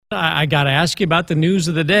I got to ask you about the news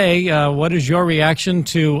of the day. What is your reaction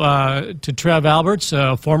to Trev Alberts,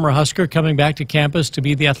 a former Husker, coming back to campus to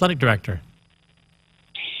be the athletic director?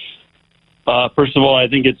 First of all, I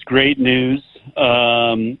think it's great news.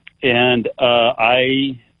 I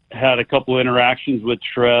had a couple of interactions with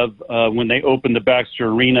Trev. When they opened the Baxter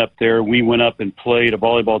Arena up there, we went up and played a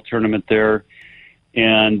volleyball tournament there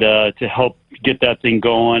and to help get that thing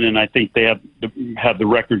going. And I think they have the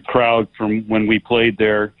record crowd from when we played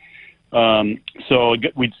there. So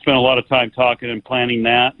we'd spent a lot of time talking and planning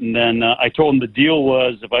that. And then I told him the deal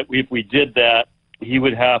was if we did that, he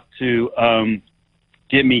would have to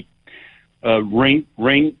get me ringside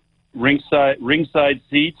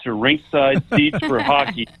seats or rinkside seats for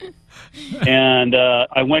hockey. And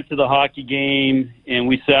I went to the hockey game, and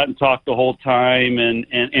we sat and talked the whole time. And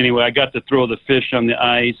anyway, I got to throw the fish on the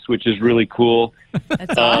ice, which is really cool.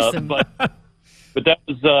 That's awesome. But that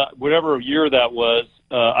was whatever year that was.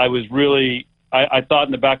 I was really I thought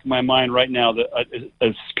in the back of my mind right now that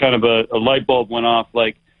it's kind of a light bulb went off,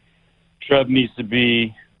 like Trev needs to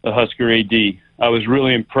be a Husker AD. I was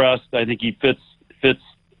really impressed. I think he fits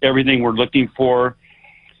everything we're looking for.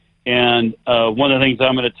 And one of the things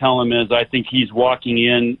I'm going to tell him is I think he's walking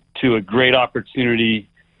into a great opportunity,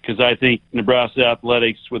 because I think Nebraska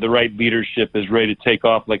athletics, with the right leadership, is ready to take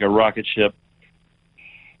off like a rocket ship.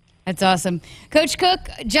 That's awesome. Coach Cook,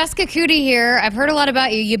 Jessica Cootie here. I've heard a lot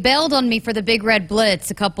about you. You bailed on me for the Big Red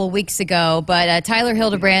Blitz a couple weeks ago, but Tyler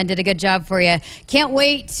Hildebrand did a good job for you. Can't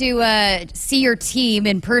wait to see your team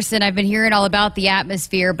in person. I've been hearing all about the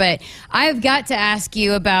atmosphere, but I've got to ask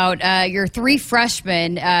you about your three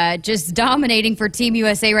freshmen just dominating for Team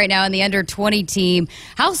USA right now in the under-20 team.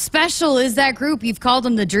 How special is that group? You've called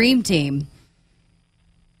them the Dream Team.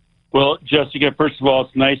 Well, Jessica, first of all,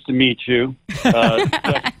 it's nice to meet you. I'm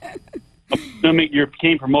assuming you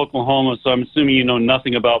came from Oklahoma, so I'm assuming you know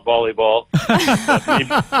nothing about volleyball.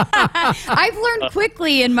 I've learned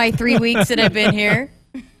quickly in my 3 weeks that I've been here.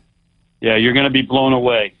 Yeah, you're going to be blown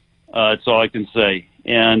away. That's all I can say.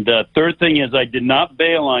 And third thing is, I did not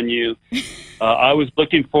bail on you. I was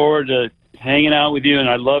looking forward to hanging out with you, and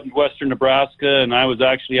I loved Western Nebraska, and I was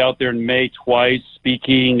actually out there in May twice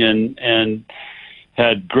speaking and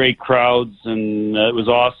had great crowds, and it was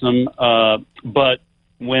awesome. But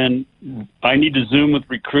when I need to Zoom with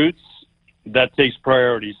recruits, that takes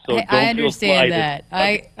priority. So I understand that.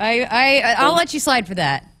 I'll let you slide for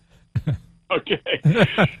that. Okay.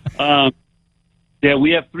 Yeah,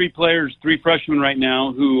 we have three freshmen right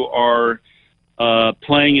now who are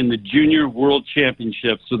playing in the Junior World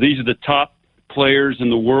Championship. So these are the top players in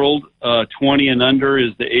the world. 20 and under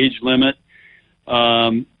is the age limit.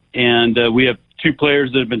 And we have two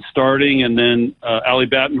players that have been starting, and then Allie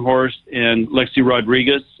Battenhorst and Lexi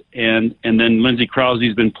Rodriguez, and then Lindsay Krause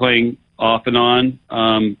has been playing off and on.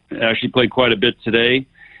 Actually played quite a bit today.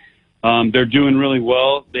 They're doing really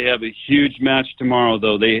well. They have a huge match tomorrow,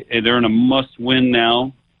 though. They're in a must-win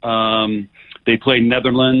now. They play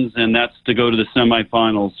Netherlands, and that's to go to the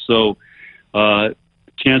semifinals. So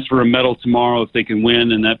chance for a medal tomorrow if they can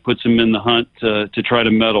win, and that puts them in the hunt to try to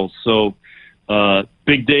medal. So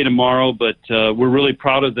big day tomorrow, but we're really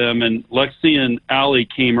proud of them. And Lexi and Allie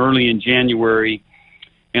came early in January,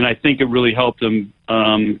 and I think it really helped them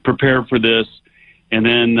prepare for this. And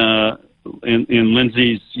then in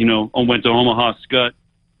Lindsay's, went to Omaha Skutt,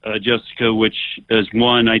 Jessica, which has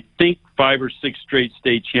won, I think, 5 or 6 straight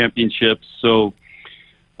state championships. So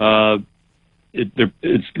they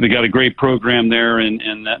got a great program there,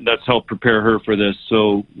 and that's helped prepare her for this.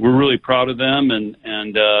 So we're really proud of them and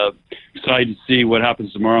excited to see what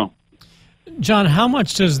happens tomorrow. John, how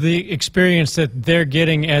much does the experience that they're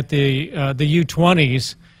getting at the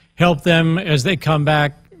U20s help them as they come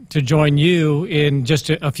back to join you in just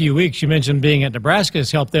a few weeks? You mentioned being at Nebraska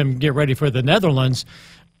has helped them get ready for the Netherlands,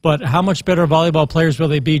 but how much better volleyball players will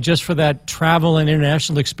they be just for that travel and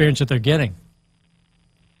international experience that they're getting?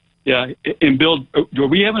 Yeah, and Bill, are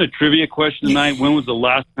we having a trivia question tonight? When was the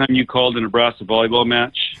last time you called a Nebraska volleyball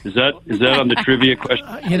match? Is that on the trivia question?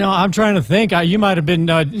 I'm trying to think. You might have been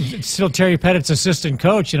still Terry Pettit's assistant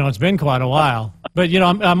coach. It's been quite a while. But,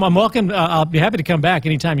 I'm welcome. I'll be happy to come back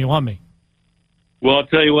anytime you want me. Well, I'll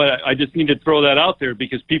tell you what, I just need to throw that out there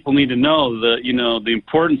because people need to know the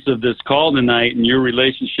importance of this call tonight and your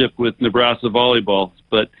relationship with Nebraska volleyball.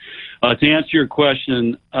 But to answer your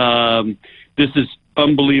question, this is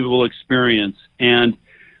unbelievable experience. And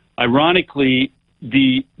ironically,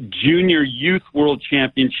 the Junior Youth World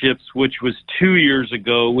Championships, which was 2 years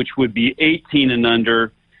ago, which would be 18 and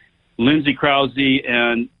under, Lindsay Krause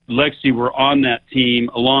and Lexi were on that team,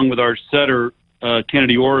 along with our setter,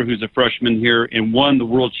 Kennedy Orr, who's a freshman here, and won the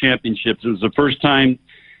World Championships. It was the first time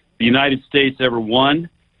the United States ever won.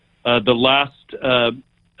 Some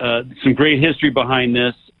great history behind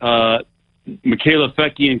this. Michaela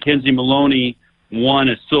Fecki and Kenzie Maloney won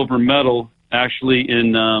a silver medal, actually,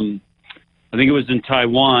 in I think it was in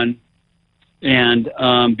Taiwan. And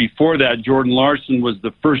before that, Jordan Larson was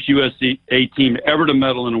the first USA team ever to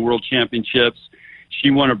medal in a World Championships.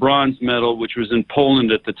 She won a bronze medal, which was in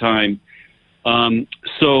Poland at the time.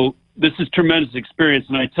 So this is tremendous experience,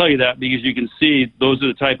 and I tell you that because you can see those are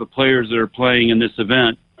the type of players that are playing in this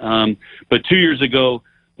event. But 2 years ago,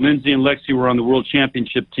 Lindsay and Lexi were on the World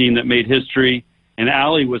Championship team that made history, and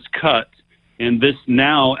Allie was cut. And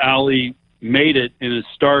now Allie made it and is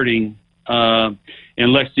starting, and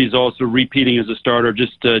Lexi is also repeating as a starter,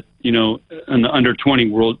 just in the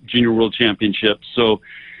under-20 Junior World Championship. So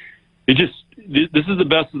this is the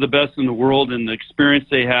best of the best in the world, and the experience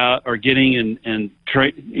they are getting and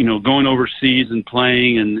going overseas and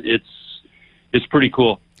playing, and it's pretty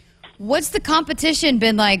cool. What's the competition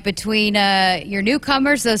been like between your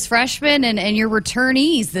newcomers, those freshmen, and your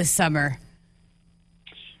returnees this summer?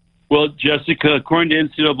 Well, Jessica, according to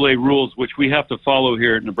NCAA rules, which we have to follow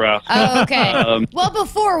here at Nebraska. Oh, okay. Well,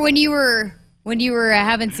 before when you were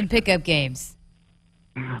having some pickup games.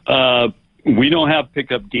 We don't have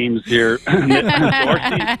pickup games here. Our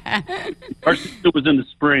season was in the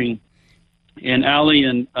spring, and Allie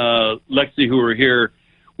and Lexi, who were here,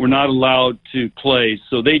 were not allowed to play.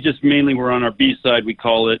 So they just mainly were on our B side, we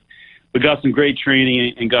call it. We got some great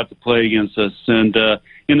training and got to play against us. And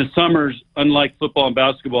in the summers, unlike football and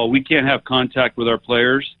basketball, we can't have contact with our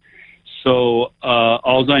players. So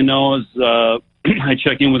all I know is I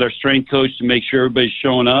check in with our strength coach to make sure everybody's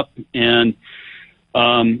showing up. And we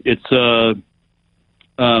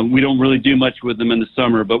don't really do much with them in the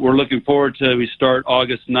summer, but we're looking forward to, we start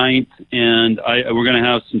August 9th, and we're going to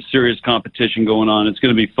have some serious competition going on. It's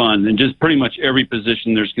going to be fun. And just pretty much every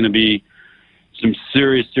position, there's going to be some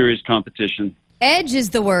serious competition. Edge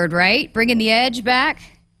is the word, right? Bringing the edge back?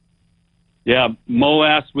 Yeah,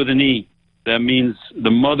 MOAS with an E. That means the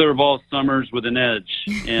mother of all summers with an edge.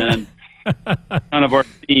 And kind of our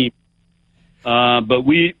theme. But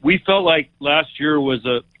we felt like last year was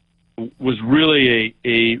really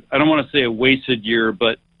a I don't want to say a wasted year,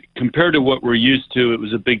 but compared to what we're used to, it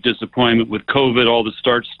was a big disappointment with COVID, all the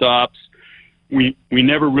start stops. We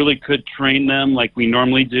never really could train them like we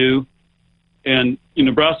normally do. And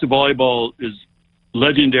Nebraska volleyball is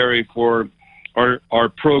legendary for our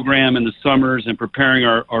program in the summers and preparing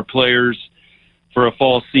our players for a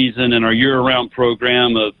fall season, and our year-round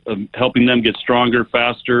program of helping them get stronger,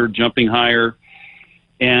 faster, jumping higher.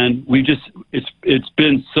 And it's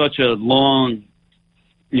been such a long,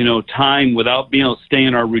 time without being able to stay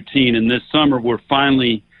in our routine. And this summer, we're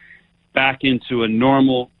finally back into a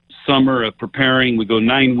normal summer of preparing. We go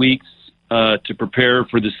 9 weeks to prepare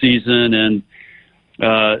for the season. And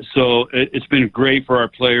so it's been great for our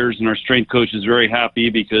players, and our strength coach is very happy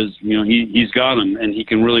because, he's got them and he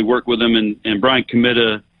can really work with them. And Brian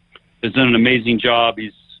Comita has done an amazing job.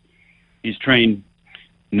 He's trained,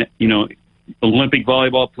 Olympic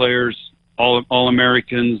volleyball players,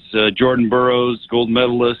 All-Americans, Jordan Burroughs, gold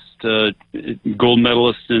medalist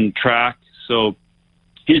in track. So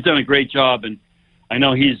he's done a great job, and I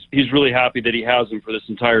know he's really happy that he has them for this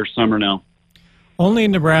entire summer now. Only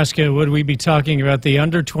in Nebraska would we be talking about the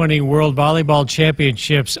Under-20 World Volleyball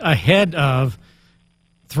Championships ahead of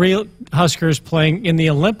 3 Huskers playing in the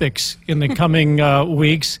Olympics in the coming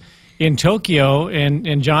weeks in Tokyo.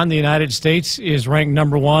 And John, the United States is ranked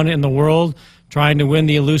 #1 in the world, trying to win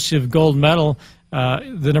the elusive gold medal.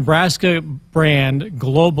 The Nebraska brand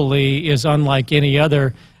globally is unlike any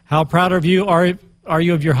other. How proud of you are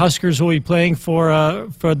you of your Huskers who will be playing for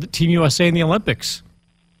the Team USA in the Olympics?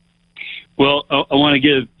 Well, I want to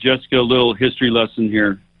give Jessica a little history lesson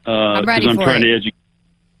here I'm trying to educate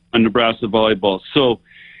on Nebraska volleyball. So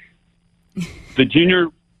the Junior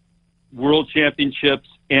World Championships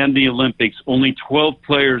and the Olympics, only 12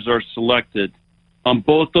 players are selected on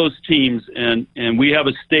both those teams, and we have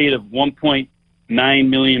a state of 1.9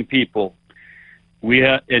 million people. We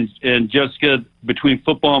have, and Jessica, between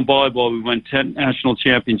football and volleyball, we won 10 national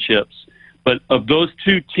championships. But of those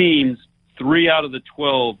 2 teams, 3 out of the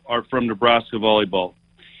 12 are from Nebraska volleyball.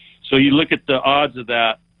 So you look at the odds of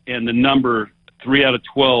that and the number 3 out of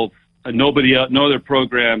 12. No other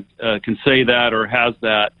program can say that or has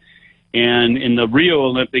that. And in the Rio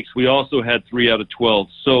Olympics, we also had 3 out of 12.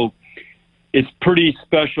 So it's pretty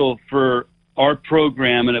special for our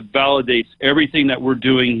program, and it validates everything that we're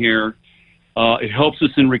doing here. It helps us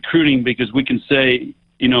in recruiting because we can say,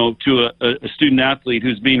 to a student athlete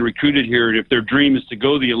who's being recruited here, if their dream is to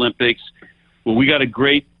go to the Olympics, well, we got a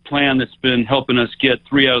great plan that's been helping us get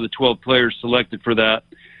 3 out of the 12 players selected for that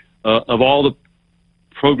of all the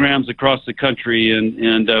programs across the country,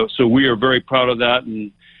 and so we are very proud of that,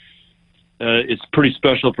 and it's pretty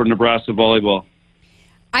special for Nebraska volleyball.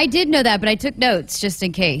 I did know that, but I took notes just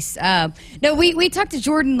in case. No, we talked to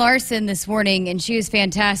Jordan Larson this morning, and she was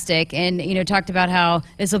fantastic, and talked about how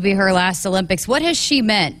this will be her last Olympics. What has she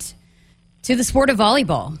meant to the sport of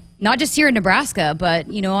volleyball, not just here in Nebraska, but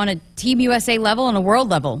on a Team USA level and a world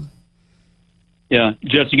level? Yeah,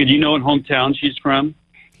 Jessica, do you know what hometown she's from?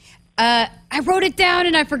 I wrote it down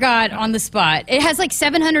and I forgot on the spot. It has like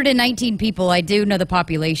 719 people. I do know the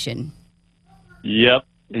population. Yep.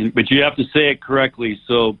 But you have to say it correctly,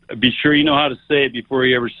 so be sure you know how to say it before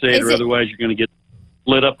you ever say it, or otherwise you're going to get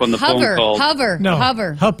lit up on the phone call. Hupper.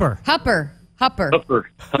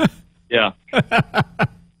 Yeah.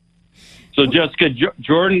 So, Jessica,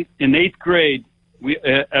 Jordan, in 8th grade, we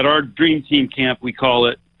at our Dream Team camp, we call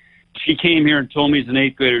it, she came here and told me as an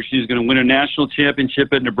 8th grader she was going to win a national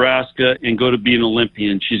championship at Nebraska and go to be an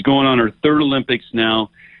Olympian. She's going on her 3rd Olympics now.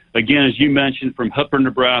 Again, as you mentioned, from Hupper,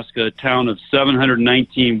 Nebraska, a town of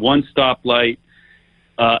 719, 1 stoplight.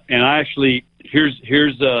 And I actually, here's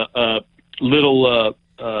a little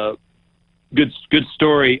good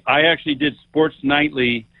story. I actually did Sports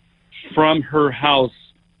Nightly from her house.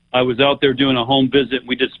 I was out there doing a home visit, and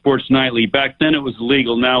we did Sports Nightly. Back then it was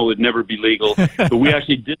legal. Now it would never be legal. But we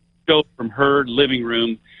actually did a show from her living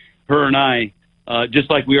room, her and I, just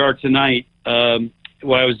like we are tonight,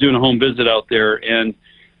 while I was doing a home visit out there. And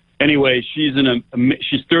anyway, she's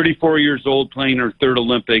 34 years old, playing her 3rd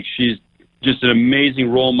Olympics. She's just an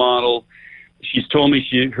amazing role model. She's told me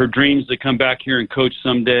her dreams to come back here and coach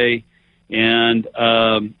someday. And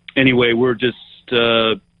anyway, we're just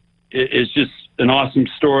it's just an awesome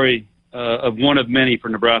story of one of many for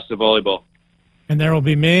Nebraska volleyball. And there will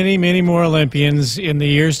be many, many more Olympians in the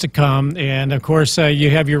years to come. And, of course, you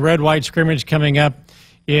have your red-white scrimmage coming up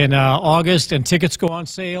in August, and tickets go on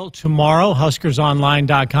sale tomorrow.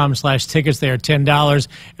 HuskersOnline.com/tickets. They are $10,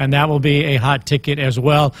 and that will be a hot ticket as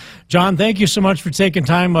well. John, thank you so much for taking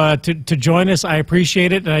time to join us. I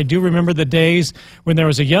appreciate it, and I do remember the days when there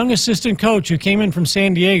was a young assistant coach who came in from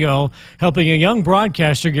San Diego helping a young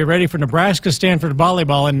broadcaster get ready for Nebraska-Stanford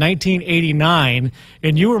volleyball in 1989,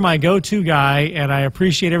 and you were my go-to guy, and I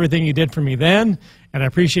appreciate everything you did for me then, and I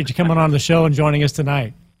appreciate you coming on the show and joining us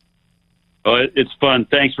tonight. Oh, it's fun.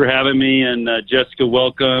 Thanks for having me, and Jessica,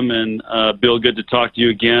 welcome, and Bill, good to talk to you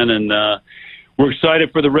again. And we're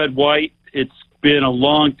excited for the red-white. It's been a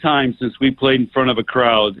long time since we played in front of a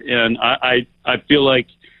crowd, and I feel like,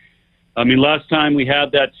 last time we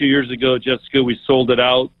had that 2 years ago, Jessica, we sold it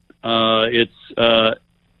out. And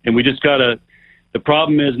we just gotta. The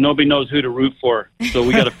problem is nobody knows who to root for, so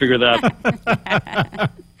we got to figure that.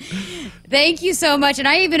 Thank you so much, and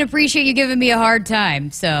I even appreciate you giving me a hard time.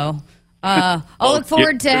 So. I'll look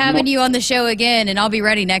forward to having you on the show again, and I'll be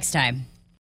ready next time.